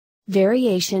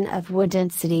Variation of wood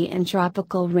density in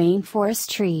tropical rainforest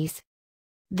trees.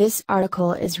 This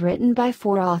article is written by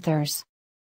 4 authors.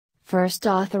 First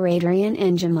author Adrian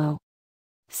Njimo.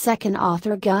 Second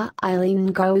author Ga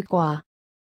Eileen Ngoikwa.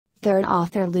 Third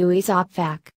author Louise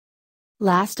Opfak.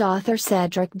 Last author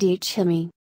Cedric D. Chimmy.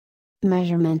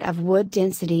 Measurement of wood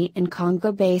density in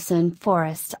Congo Basin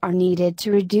forests are needed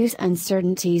to reduce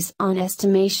uncertainties on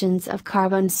estimations of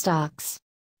carbon stocks.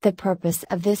 The purpose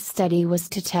of this study was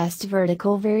to test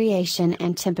vertical variation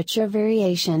and temperature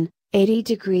variation, 80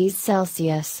 degrees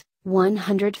Celsius,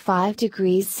 105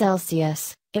 degrees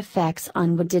Celsius, effects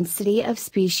on wood density of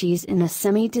species in a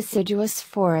semi-deciduous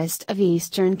forest of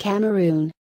eastern Cameroon.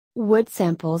 Wood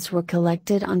samples were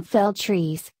collected on felled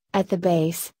trees, at the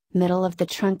base, middle of the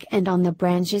trunk and on the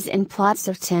branches in plots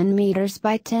of 10 meters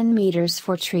by 10 meters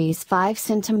for trees 5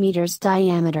 centimeters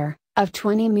diameter, of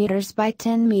 20 meters by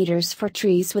 10 meters for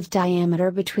trees with diameter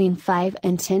between 5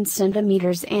 and 10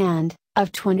 centimeters and,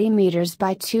 of 20 meters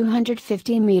by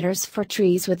 250 meters for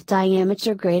trees with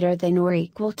diameter greater than or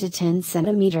equal to 10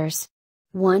 centimeters.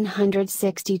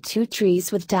 162 trees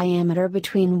with diameter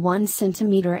between 1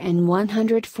 centimeter and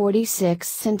 146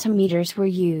 centimeters were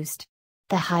used.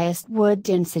 The highest wood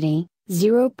density,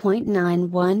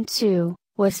 0.912,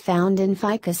 was found in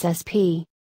Ficus sp.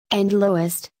 And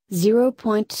lowest,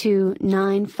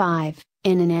 0.295,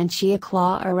 in Enantia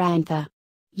claw arantha.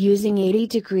 Using 80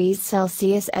 degrees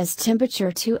Celsius as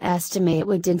temperature to estimate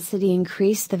wood density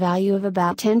increased the value of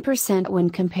about 10% when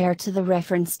compared to the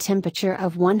reference temperature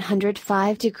of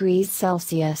 105 degrees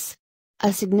Celsius.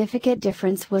 A significant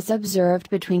difference was observed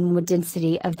between wood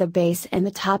density of the base and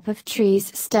the top of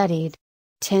trees studied.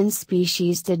 10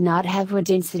 species did not have wood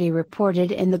density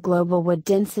reported in the Global Wood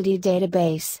Density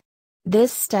Database.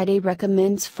 This study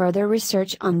recommends further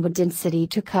research on wood density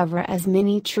to cover as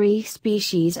many tree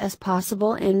species as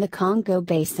possible in the Congo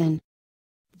Basin.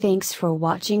 Thanks for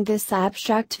watching this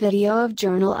abstract video of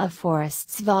Journal of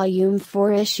Forests Volume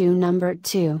 4 Issue Number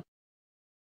 2.